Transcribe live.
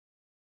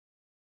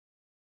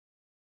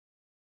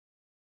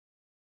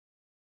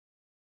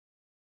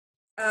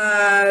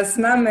S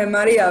nama je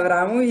Marija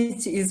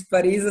Avramović iz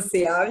Pariza se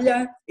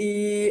javlja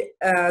i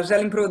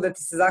želim prvo da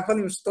ti se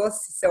zahvalim što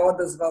si se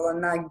odazvala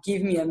na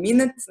Give Me a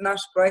Minute,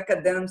 naš projekat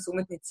gde nam se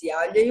umetnici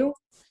javljaju,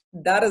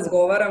 da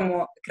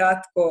razgovaramo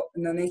kratko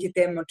na neke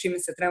teme o čime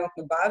se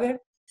trenutno bave.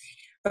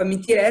 Pa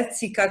mi ti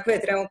reci kakva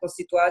je trenutno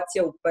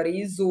situacija u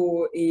Parizu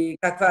i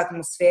kakva je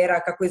atmosfera,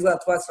 kako izgleda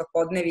tvoja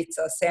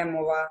svakodnevica,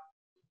 semova?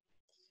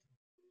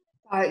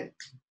 Pa,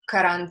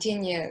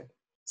 karantin je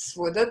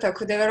svuda,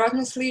 tako da je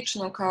verovatno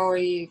slično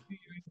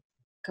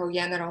kao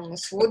generalno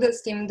svuda,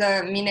 s tim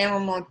da mi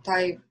nemamo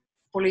taj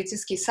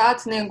policijski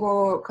sat,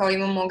 nego kao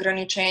imamo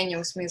ograničenje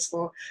u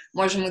smislu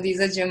možemo da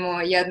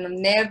izađemo jednom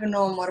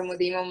dnevno, moramo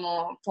da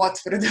imamo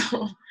potvrdu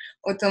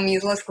o tom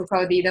izlasku,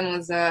 kao da idemo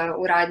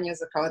u radnju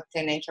za kao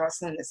te neke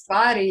osnovne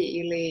stvari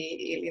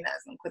ili ne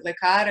znam, kod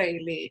lekara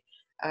ili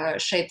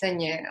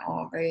šetanje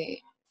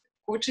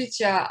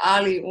kučića,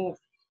 ali u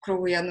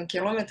krugu 1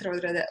 kilometra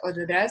od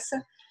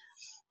adresa.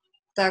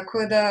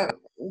 Tako da,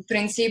 u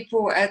principu,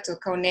 eto,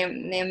 kao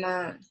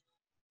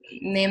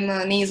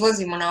ne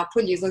izlazimo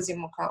napolje,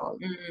 izlazimo kao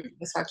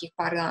na svakih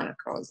par dana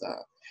kao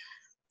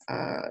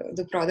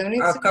do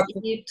prodavnice. A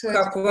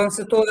kako vam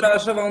se to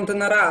odražava onda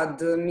na rad?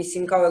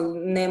 Mislim, kao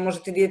ne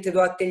možete da idete do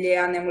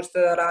ateljeja, ne možete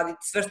da radite,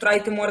 sve što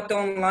radite morate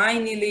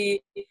online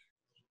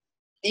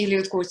ili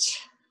od kuće.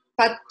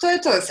 Pa to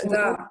je to.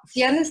 S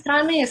jedne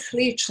strane je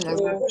slično,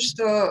 zato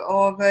što,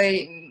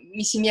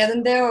 mislim,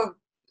 jedan deo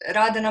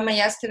rada nama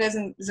jeste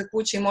vezan za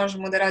kuće i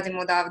možemo da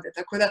radimo odavde,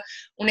 tako da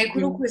u neku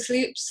ruku je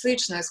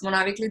slično, jer smo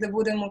navikli da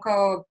budemo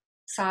kao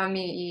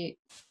sami i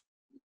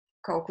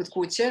kao kod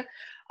kuće,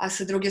 a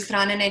sa druge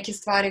strane neke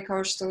stvari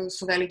kao što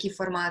su veliki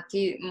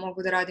formati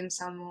mogu da radim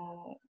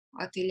samo u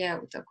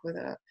ateljeu, tako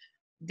da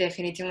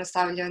definitivno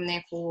stavlja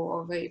neku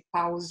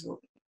pauzu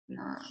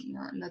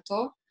na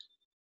to.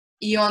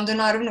 I onda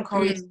naravno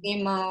kao i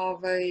svima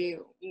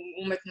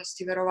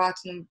umetnosti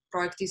verovatno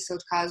projekti se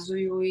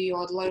otkazuju i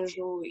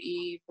odlažu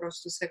i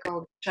prosto sve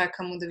kao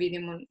čekamo da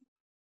vidimo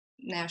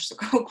nešto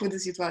kao kuda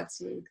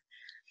situacija ide.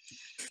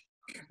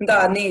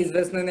 Da,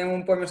 neizvesno je,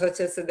 nemam pojma šta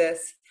će se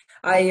desi.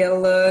 A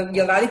jel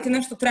radite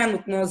nešto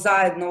trenutno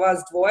zajedno vas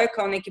dvoje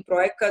kao neki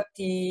projekat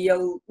i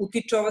jel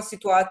utiče ova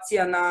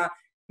situacija na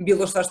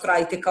bilo šta što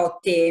radite kao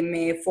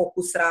teme,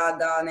 fokus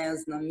rada, ne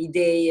znam,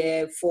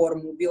 ideje,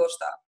 formu, bilo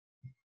šta?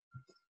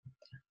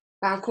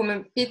 Pa ako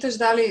me pitaš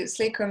da li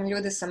slikam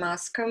ljude sa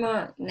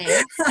maskama, ne.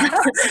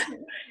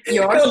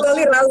 Kao da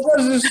li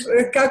razlažeš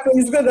kako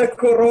izgleda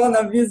korona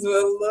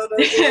vizualno?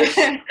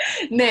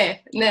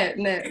 Ne,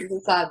 za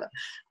sada.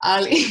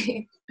 Ali,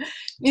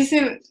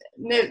 mislim,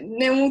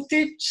 ne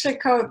utiče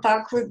kao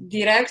tako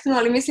direktno,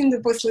 ali mislim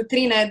da posle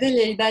 3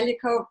 nedelje i dalje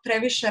kao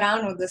previše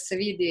rano da se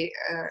vidi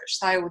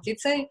šta je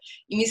uticaj.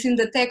 I mislim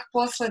da tek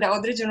posle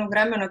određenog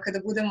vremena kada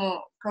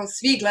budemo kao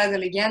svi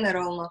gledali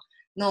generalno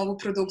na ovu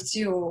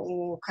produkciju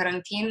u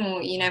karantinu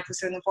i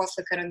neposredno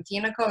posle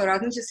karantina, kao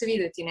vjerojatno će se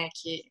videti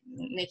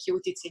neki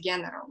uticaj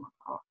generalno.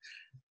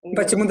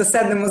 Pa ćemo da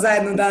sednemo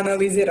zajedno da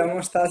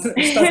analiziramo šta ste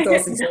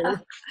osjećali.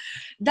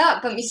 Da,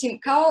 pa mislim,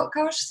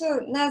 kao što,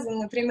 ne znam,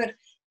 na primjer,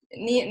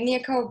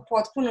 nije kao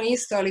potpuno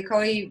isto, ali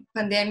kao i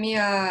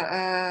pandemija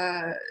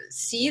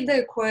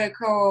side koja je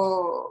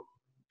kao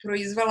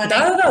proizvela...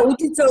 Da,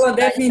 uticala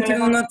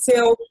definitivno na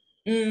ceo...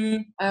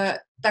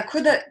 Tako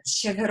da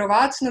će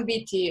verovatno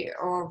biti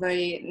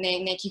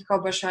nekih kao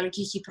baš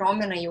velikih i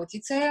promjena i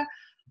uticaja,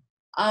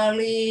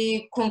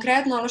 ali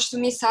konkretno ono što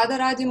mi sada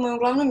radimo je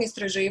uglavnom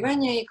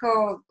istraživanje i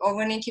kao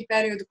ovo je neki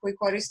period koji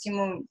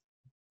koristimo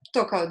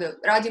to kao da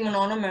radimo na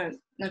onome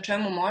na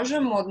čemu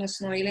možemo,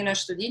 odnosno ili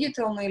nešto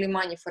digitalno ili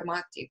manji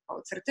formati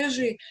kao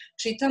crteži,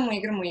 čitamo,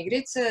 igramo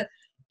igrice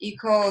i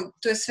kao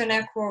to je sve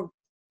neko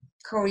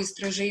kao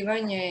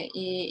istraživanje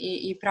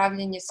i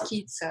pravljenje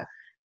skica.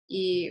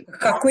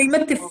 Kako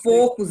imate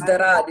fokus da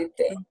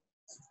radite?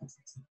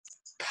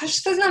 Pa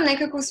šta znam,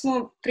 nekako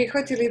smo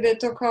prihvatili da je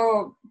to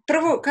kao,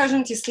 prvo,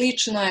 kažem ti,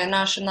 slično je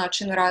naš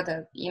način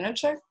rada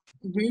inače,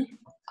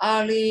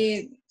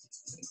 ali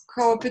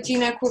kao opet i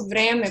neko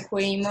vreme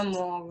koje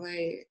imamo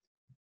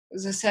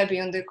za sebe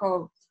i onda je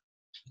kao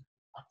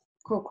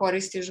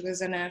koristiš ga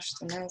za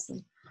nešto, ne znam.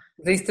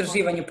 Za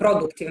istraživanje,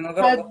 produktivno,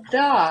 vrlo. Pa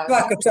da.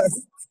 Svaka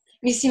čast.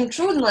 Mislim,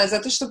 čudno je,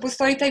 zato što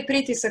postoji taj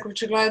pritisak,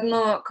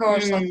 očigledno, kao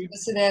šta će da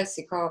se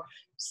desi, kao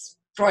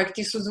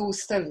projekti su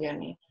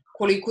zaustavljeni,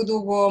 koliko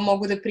dugo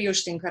mogu da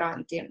priuštim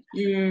karantin,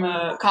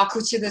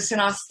 kako će da se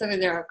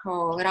nastavlja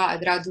kao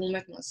rad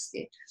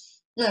umetnosti.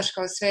 Znaš,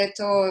 kao sve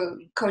to,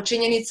 kao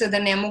činjenica da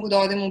ne mogu da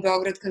odem u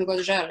Beograd kad god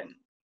želim,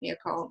 je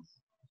kao...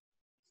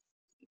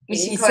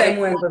 Mislim, kao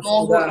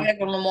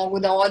legalno mogu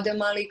da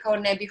odem, ali kao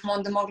ne bih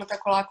onda mogla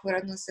tako lako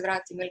vjerojatno se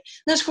vratim.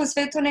 Znaš, kao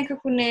sve to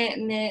nekako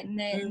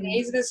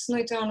neizvesno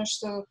i to je ono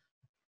što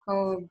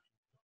kao,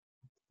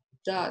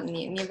 da,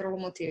 nije vrlo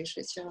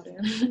motivišuće.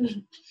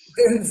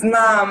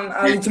 Znam,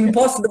 ali ćemo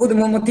posle da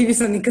budemo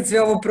motivisani kad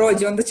sve ovo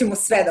prođe, onda ćemo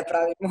sve da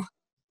pravimo.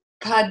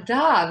 Pa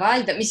da,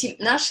 valjda. Mislim,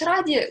 naš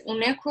rad je u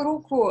neku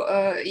ruku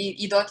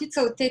i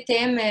doticao te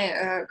teme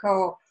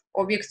kao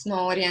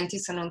objektno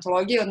orijentisane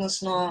ontologije,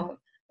 odnosno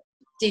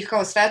tih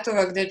kao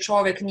svetova gde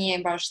čovek nije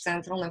baš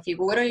centralna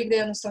figura i gde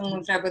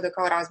jednostavno treba da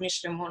kao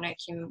razmišljamo o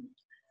nekim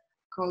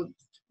kao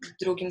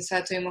drugim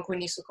svetovima koji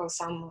nisu kao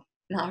samo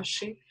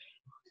naši.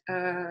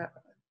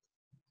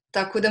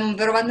 Tako da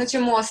verovatno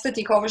ćemo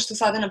ostati kao ovo što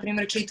sada, na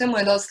primjer, čitamo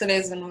je dosta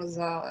vezano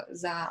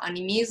za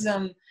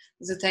animizam,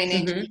 za taj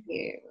neki,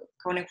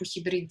 kao neku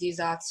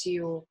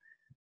hibridizaciju.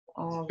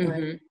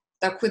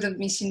 Tako da,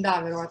 mislim,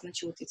 da, verovatno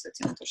će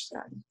uticati na to što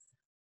radim.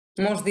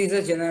 Možda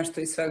izađe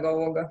nešto iz svega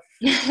ovoga.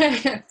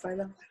 Pa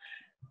da.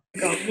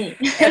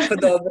 Eto,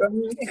 dobro.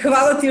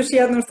 Hvala ti još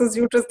jednom što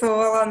si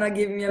učestvovala na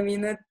Give Me a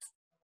Minute.